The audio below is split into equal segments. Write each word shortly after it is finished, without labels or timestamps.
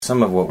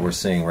some of what we're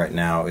seeing right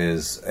now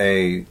is,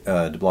 de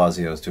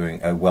Blasio is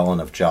doing a well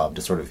enough job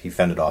to sort of, he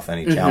fended off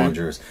any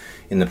challengers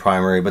in the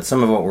primary, but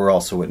some of what we're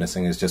also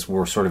witnessing is just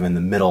we're sort of in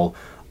the middle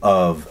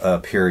of a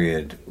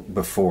period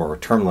before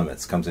term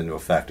limits comes into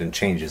effect and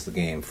changes the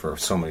game for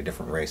so many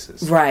different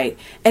races. Right.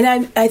 And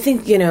I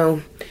think,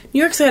 New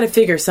York's got to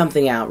figure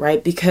something out,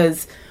 right?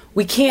 Because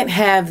we can't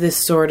have this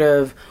sort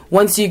of,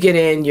 once you get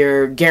in,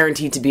 you're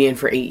guaranteed to be in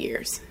for 8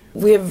 years.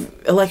 We have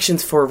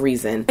elections for a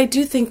reason. I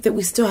do think that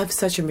we still have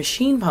such a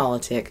machine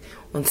politic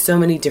on so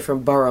many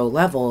different borough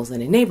levels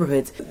and in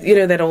neighborhoods.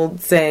 That old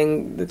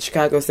saying, the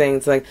Chicago saying,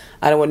 it's like,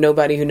 I don't want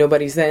nobody who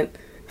nobody sent.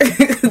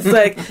 It's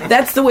like,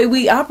 that's the way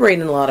we operate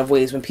in a lot of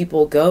ways when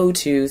people go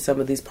to some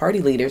of these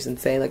party leaders and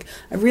say, like,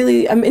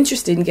 I'm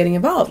interested in getting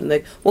involved. And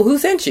like, well, who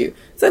sent you?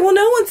 It's like, well,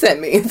 no one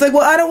sent me. It's like,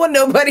 well, I don't want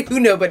nobody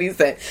who nobody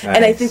sent. Nice.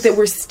 And I think that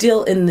we're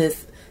still in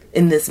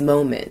this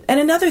moment. And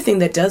another thing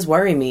that does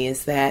worry me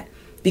is that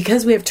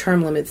because we have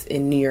term limits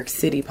in New York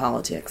City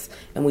politics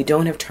and we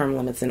don't have term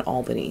limits in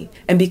Albany,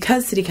 and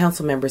because city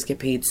council members get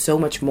paid so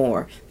much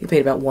more, they get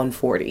paid about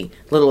 $140, a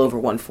little over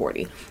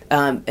 $140,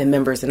 and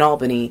members in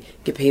Albany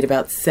get paid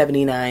about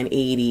 $79,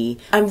 $80.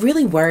 I'm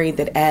really worried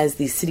that as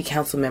these city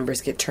council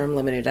members get term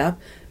limited up,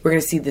 we're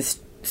going to see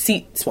this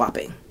seat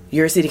swapping.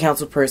 You're a city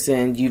council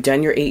person, you've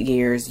done your 8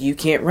 years, you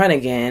can't run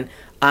again.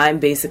 I'm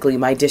basically,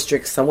 my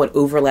district somewhat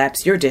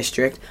overlaps your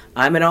district.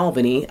 I'm in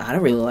Albany. I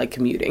don't really like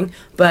commuting,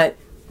 but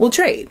we'll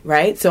trade,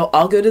 right? So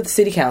I'll go to the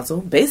city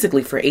council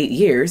basically for 8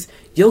 years.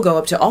 You'll go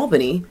up to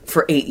Albany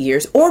for 8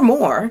 years or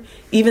more,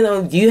 even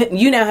though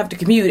you now have to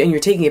commute and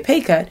you're taking a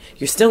pay cut.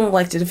 You're still an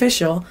elected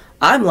official.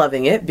 I'm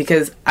loving it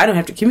because I don't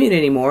have to commute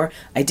anymore.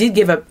 I did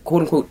give up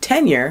quote unquote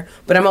tenure,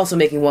 but I'm also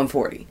making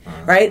 $140,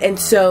 right? And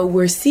so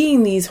we're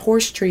seeing these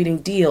horse trading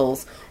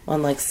deals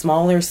on like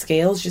smaller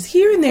scales, just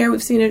here and there.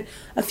 We've seen it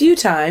a few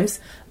times,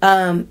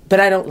 but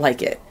I don't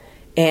like it.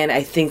 And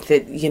I think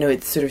that,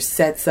 it sort of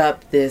sets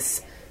up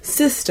this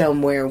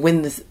system where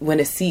when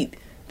a seat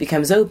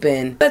becomes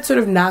open, that sort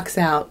of knocks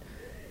out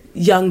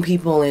young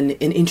people and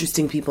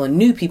interesting people and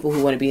new people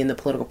who want to be in the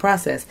political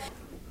process.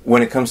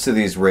 When it comes to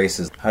these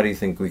races, how do you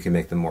think we can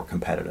make them more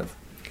competitive?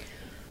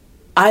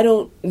 I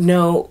don't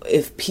know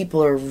if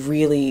people are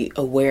really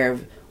aware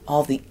of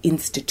all the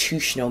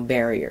institutional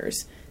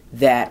barriers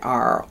that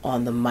are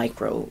on the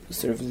micro,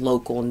 sort of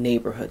local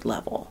neighborhood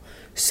level.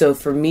 So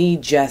for me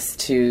just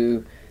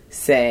to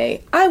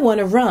say, I want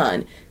to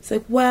run, it's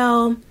like,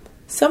 well,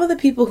 some of the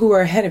people who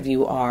are ahead of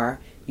you are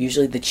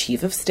usually the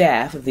chief of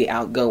staff of the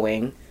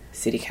outgoing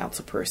city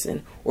council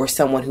person or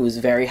someone who is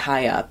very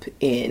high up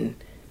in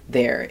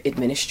their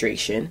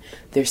administration.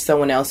 There's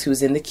someone else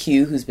who's in the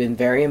queue who's been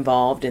very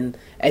involved in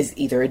as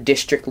either a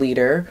district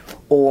leader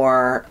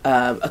or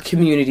a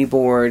community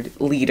board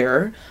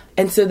leader.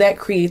 And so that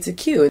creates a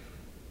queue.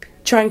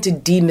 Trying to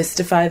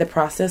demystify the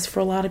process for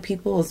a lot of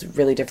people is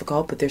really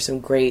difficult, but there's some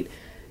great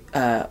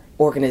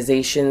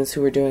organizations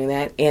who are doing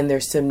that, and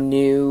there's some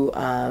new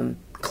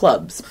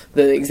clubs.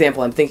 The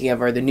example I'm thinking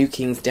of are the New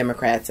Kings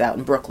Democrats out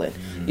in Brooklyn.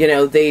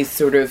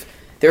 Mm-hmm.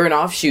 They're an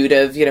offshoot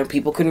of,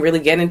 people couldn't really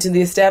get into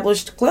the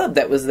established club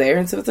that was there,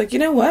 and so it's like, you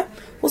know what,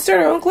 we'll start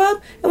our own club,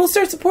 and we'll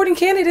start supporting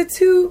candidates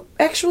who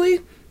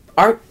actually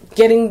aren't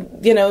getting,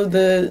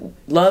 the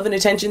love and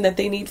attention that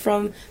they need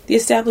from the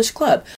established club.